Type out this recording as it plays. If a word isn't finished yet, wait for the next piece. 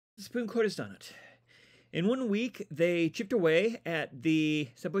The Supreme Court has done it. In 1 week, they chipped away at the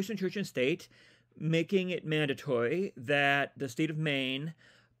separation of church and state, making it mandatory that the state of Maine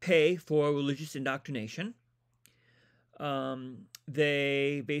pay for religious indoctrination.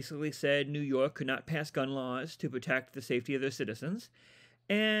 They basically said New York could not pass gun laws to protect the safety of their citizens,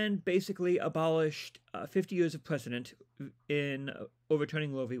 and basically abolished 50 years of precedent in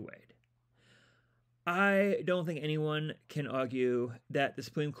overturning Roe v. Wade. I don't think anyone can argue that the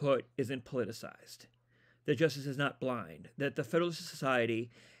Supreme Court isn't politicized, that justice is not blind, that the Federalist Society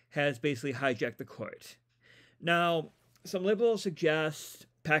has basically hijacked the court. Now, some liberals suggest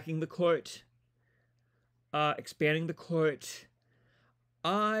packing the court, expanding the court.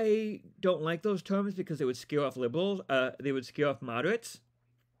 I don't like those terms because they would scare off liberals, they would scare off moderates,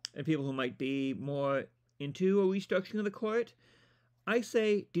 and people who might be more into a restructuring of the court. I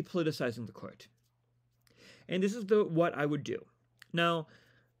say depoliticizing the court. And this is what I would do. Now,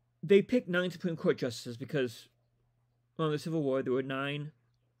 they picked 9 Supreme Court justices because, well, in the Civil War, there were 9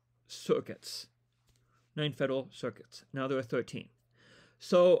 circuits, 9 federal circuits. Now there are 13.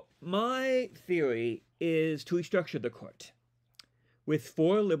 So my theory is to restructure the court with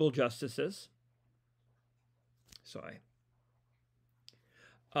 4 liberal justices.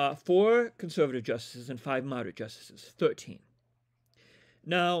 4 conservative justices and 5 moderate justices, 13.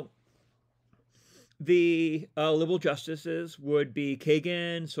 Now, the liberal justices would be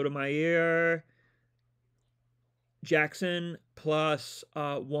Kagan, Sotomayor, Jackson, plus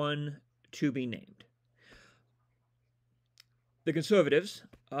 1 to be named. The conservatives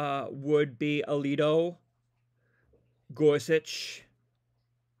would be Alito, Gorsuch,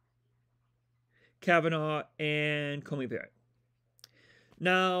 Kavanaugh, and Coney Barrett.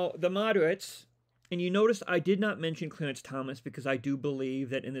 Now, the moderates, and you notice I did not mention Clarence Thomas because I do believe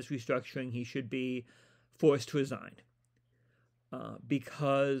that in this restructuring he should be forced to resign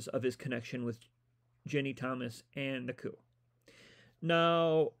because of his connection with Ginny Thomas and the coup.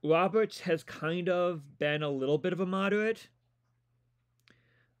 Now, Roberts has kind of been a little bit of a moderate,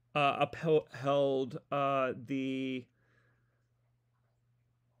 upheld the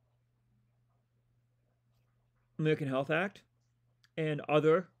American Health Act and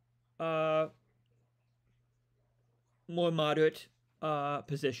other more moderate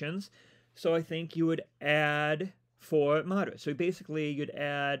positions. So I think you would add 4 moderates. So basically you'd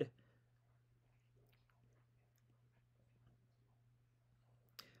add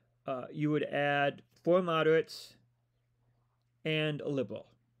you would add 4 moderates and a liberal.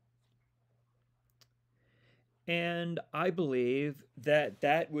 And I believe that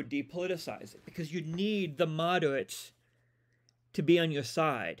that would depoliticize it because you need the moderates to be on your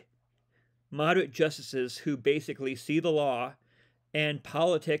side. Moderate justices who basically see the law and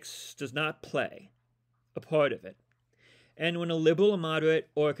politics does not play a part of it. And when a liberal, a moderate,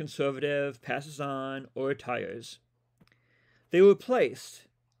 or a conservative passes on or retires, they were replaced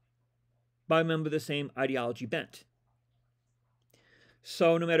by a member of the same ideology bent.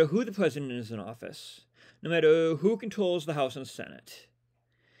 So no matter who the president is in office, no matter who controls the House and Senate,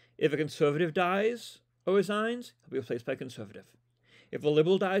 if a conservative dies or resigns, he'll be replaced by a conservative. If a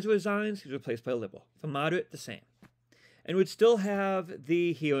liberal dies or resigns, he's replaced by a liberal. If a moderate, the same. And we'd still have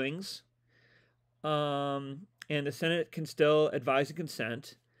the hearings, and the Senate can still advise and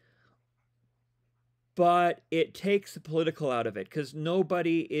consent, but it takes the political out of it because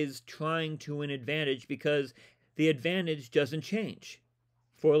nobody is trying to win advantage because the advantage doesn't change.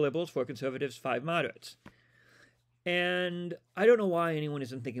 4 liberals, 4 conservatives, 5 moderates. And I don't know why anyone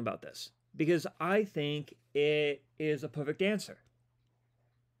isn't thinking about this, because I think it is a perfect answer.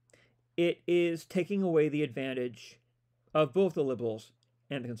 It is taking away the advantage of both the liberals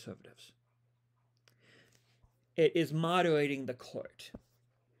and the conservatives. It is moderating the court.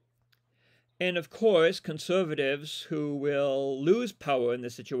 And of course, conservatives who will lose power in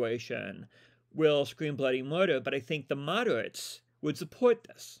this situation will scream bloody murder, but I think the moderates would support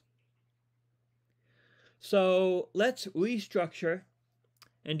this. So let's restructure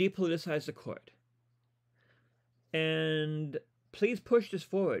and depoliticize the court. And please push this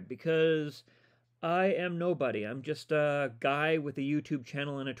forward because I am nobody. I'm just a guy with a YouTube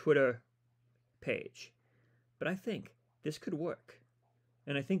channel and a Twitter page. But I think this could work.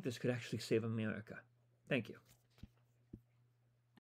 And I think this could actually save America. Thank you.